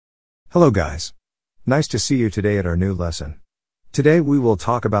Hello guys. Nice to see you today at our new lesson. Today we will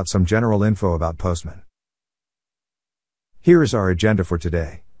talk about some general info about Postman. Here is our agenda for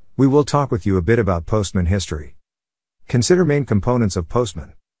today. We will talk with you a bit about Postman history. Consider main components of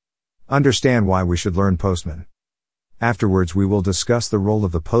Postman. Understand why we should learn Postman. Afterwards we will discuss the role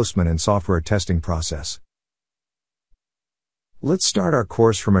of the Postman in software testing process. Let's start our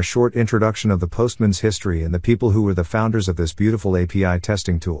course from a short introduction of the Postman's history and the people who were the founders of this beautiful API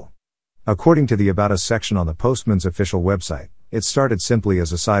testing tool. According to the About Us section on the Postman's official website, it started simply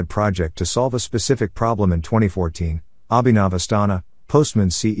as a side project to solve a specific problem in 2014. Abhinav Asthana,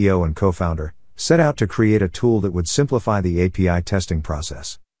 Postman's CEO and co-founder, set out to create a tool that would simplify the API testing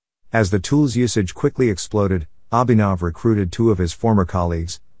process. As the tool's usage quickly exploded, Abhinav recruited two of his former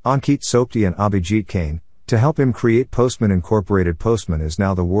colleagues, Ankit Sopti and Abhijit Kane, to help him create Postman Incorporated. Postman is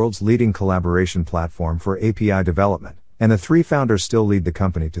now the world's leading collaboration platform for API development, and the three founders still lead the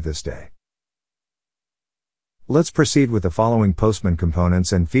company to this day. Let's proceed with the following Postman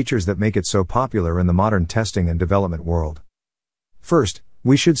components and features that make it so popular in the modern testing and development world. First,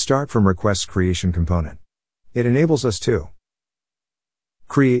 we should start from requests creation component. It enables us to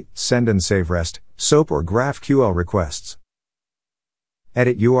create, send and save REST, SOAP or GraphQL requests,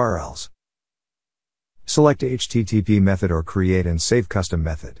 edit URLs, select HTTP method or create and save custom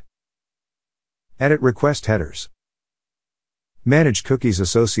method, edit request headers, manage cookies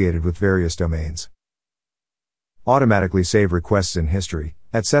associated with various domains, automatically save requests in history,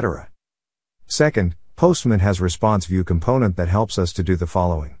 etc. Second, Postman has response view component that helps us to do the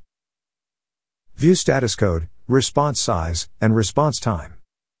following: view status code, response size, and response time.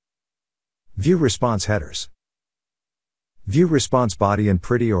 View response headers. View response body in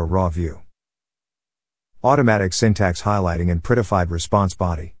pretty or raw view. Automatic syntax highlighting in prettified response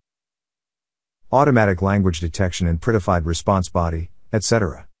body. Automatic language detection in prettified response body,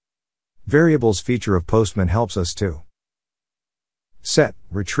 etc. Variables feature of Postman helps us to set,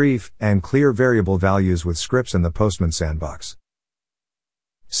 retrieve, and clear variable values with scripts in the Postman sandbox.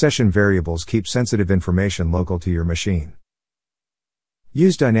 Session variables keep sensitive information local to your machine.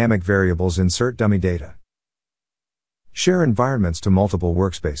 Use dynamic variables, insert dummy data. Share environments to multiple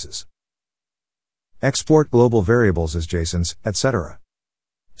workspaces. Export global variables as JSONs, etc.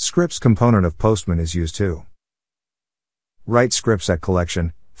 Scripts component of Postman is used to write scripts at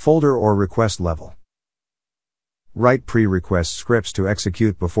collection, folder or request level. Write pre-request scripts to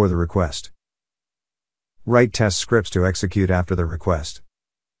execute before the request. Write test scripts to execute after the request.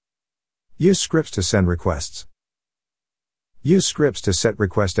 Use scripts to send requests. Use scripts to set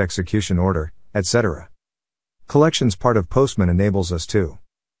request execution order, etc. Collections part of Postman enables us to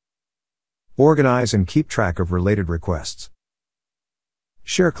organize and keep track of related requests.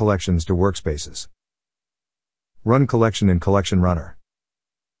 Share collections to workspaces. Run collection in collection runner.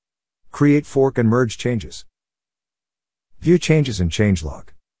 Create fork and merge changes. View changes in changelog.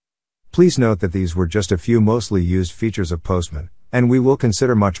 Please note that these were just a few mostly used features of Postman, and we will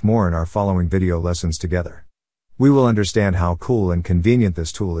consider much more in our following video lessons together. We will understand how cool and convenient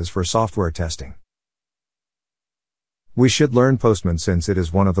this tool is for software testing. We should learn Postman since it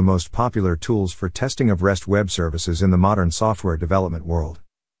is one of the most popular tools for testing of REST web services in the modern software development world.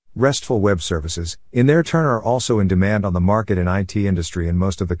 RESTful web services, in their turn, are also in demand on the market in IT industry and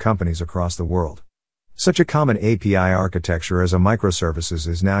most of the companies across the world. Such a common API architecture as a microservices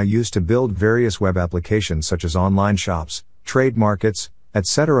is now used to build various web applications such as online shops, trade markets,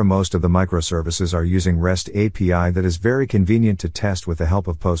 etc. Most of the microservices are using REST API that is very convenient to test with the help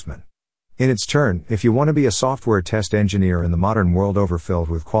of Postman. In its turn, if you want to be a software test engineer in the modern world overfilled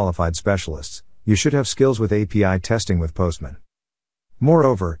with qualified specialists, you should have skills with API testing with Postman.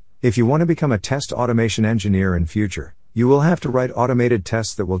 Moreover, if you want to become a test automation engineer in future, you will have to write automated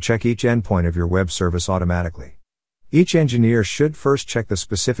tests that will check each endpoint of your web service automatically. Each engineer should first check the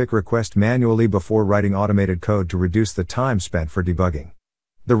specific request manually before writing automated code to reduce the time spent for debugging.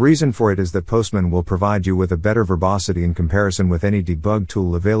 The reason for it is that Postman will provide you with a better verbosity in comparison with any debug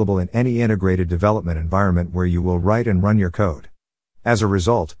tool available in any integrated development environment where you will write and run your code. As a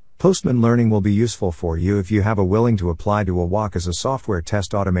result, Postman learning will be useful for you if you have a willing to apply to a walk as a software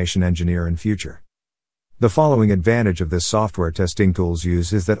test automation engineer in future. The following advantage of this software testing tool's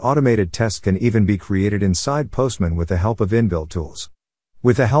use is that automated tests can even be created inside Postman with the help of inbuilt tools.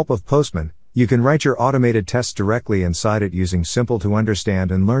 With the help of Postman, you can write your automated tests directly inside it using simple to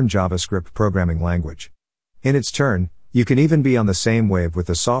understand and learn JavaScript programming language. In its turn, you can even be on the same wave with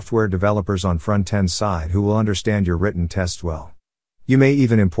the software developers on front-end side who will understand your written tests well. You may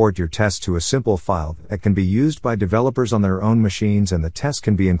even import your tests to a simple file that can be used by developers on their own machines, and the tests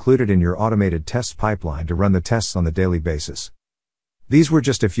can be included in your automated test pipeline to run the tests on the daily basis. These were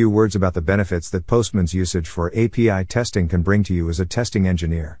just a few words about the benefits that Postman's usage for API testing can bring to you as a testing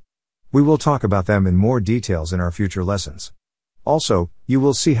engineer. We will talk about them in more details in our future lessons. Also, you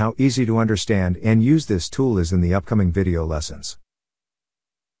will see how easy to understand and use this tool is in the upcoming video lessons.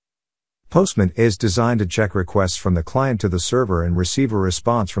 Postman is designed to check requests from the client to the server and receive a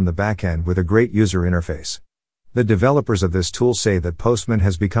response from the backend with a great user interface. The developers of this tool say that Postman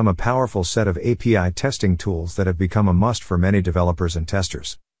has become a powerful set of API testing tools that have become a must for many developers and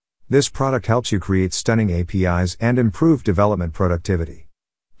testers. This product helps you create stunning APIs and improve development productivity.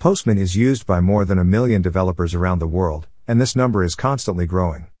 Postman is used by more than 1 million developers around the world, and this number is constantly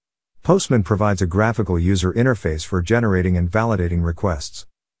growing. Postman provides a graphical user interface for generating and validating requests.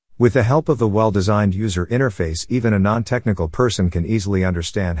 With the help of the well-designed user interface, even a non-technical person can easily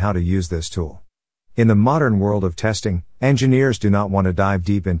understand how to use this tool. In the modern world of testing, engineers do not want to dive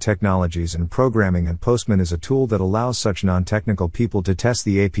deep in technologies and programming, and Postman is a tool that allows such non-technical people to test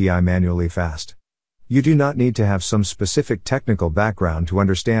the API manually fast. You do not need to have some specific technical background to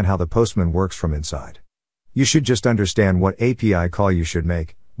understand how the Postman works from inside. You should just understand what API call you should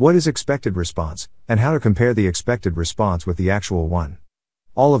make, what is expected response, and how to compare the expected response with the actual one.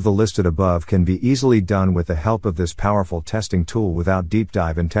 All of the listed above can be easily done with the help of this powerful testing tool without deep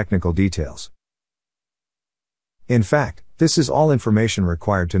dive in technical details. In fact, this is all information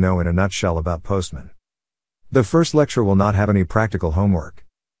required to know in a nutshell about Postman. The first lecture will not have any practical homework.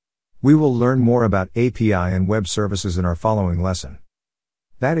 We will learn more about API and web services in our following lesson.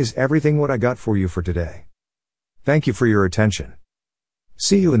 That is everything what I got for you for today. Thank you for your attention.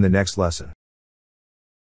 See you in the next lesson.